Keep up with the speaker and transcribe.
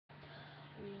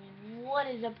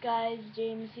What is up, guys?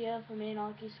 James here from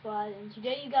AnarcheySquad, and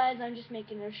today, you guys, I'm just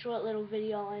making a short little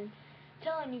video and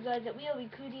telling you guys that we are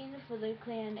recruiting for the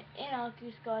clan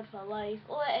AnarcheySquadforlife,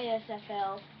 or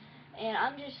ASFL, and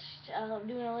I'm just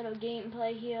doing a little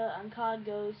gameplay here on COD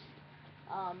Ghost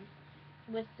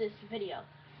with this video.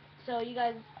 So, you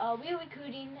guys, we are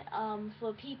recruiting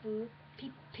for people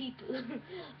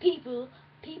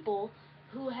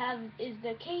who have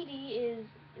their KD is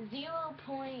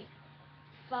 0.530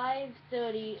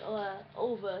 or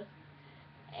over,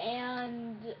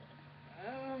 and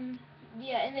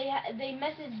yeah, and they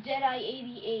message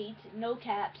Deadeye88, no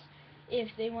caps,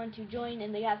 if they want to join,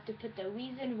 and they have to put the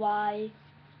reason why,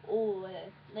 or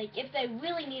like if they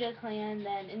really need a clan,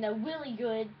 then and they're really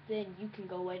good, then you can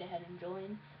go right ahead and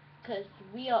join, because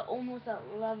we are almost at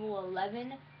level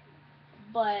 11.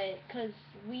 But because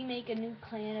we make a new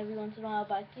clan every once in a while,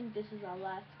 but I think this is our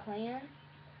last clan.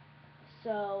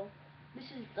 So this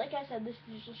is, like I said, this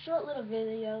is just a short little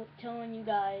video telling you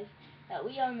guys that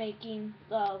we are making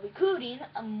recruiting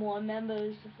more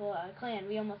members for our clan.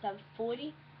 We almost have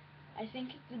 40. I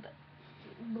think it's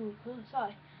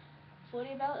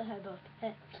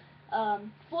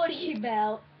 40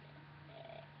 about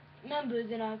members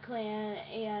in our clan,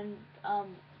 and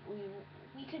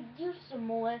we could use some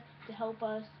more to help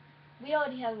us. We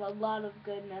already have a lot of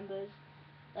good members.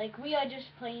 Like, we are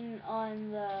just playing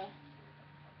on the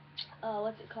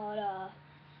what's it called,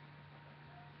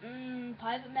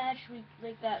 private match,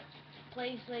 like that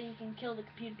place where you can kill the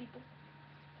computer people.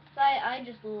 So I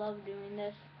just love doing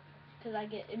this, because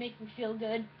it makes me feel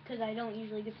good, because I don't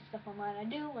usually get the stuff online. I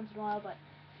do once in a while, but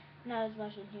not as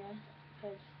much in here,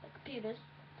 because the computers,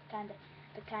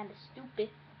 they're kinda stupid,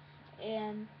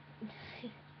 and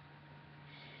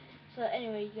so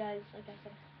anyway, you guys, like I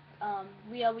said,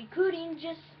 we are recruiting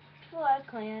just for our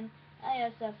clan,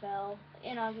 ASFL,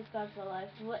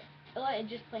 AnarcheySquadforlife, or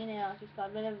just plain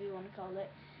AnarcheySquad, whatever you want to call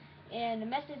it. And the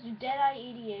message is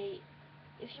Deadeye88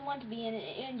 if you want to be in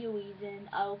it, and your reason.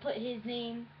 I will put his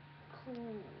name,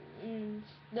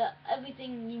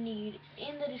 everything you need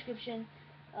in the description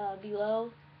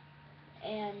below.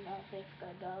 And thanks,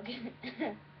 God dog.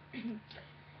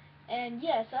 And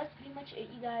yeah, so that's pretty much it,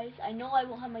 you guys. I know I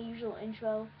won't have my usual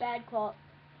intro. Bad quality.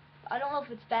 I don't know if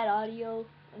it's bad audio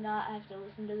or not. I have to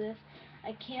listen to this.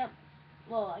 I can't.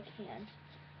 Well, I can,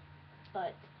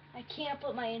 but I can't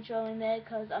put my intro in there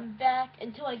because I'm back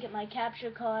until I get my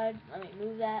capture card. Let me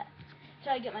move that.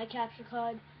 Until I get my capture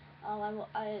card.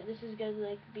 This is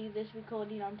gonna be this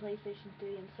recording on PlayStation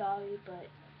 3. I'm sorry, but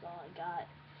that's all I got.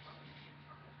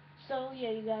 So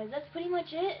yeah, you guys, that's pretty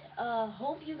much it.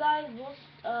 Hope you guys will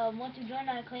want to join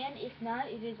our clan. If not,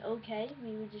 it is okay.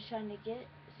 We were just trying to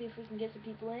see if we can get some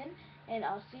people in, and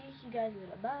I'll see you guys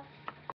later. Bye.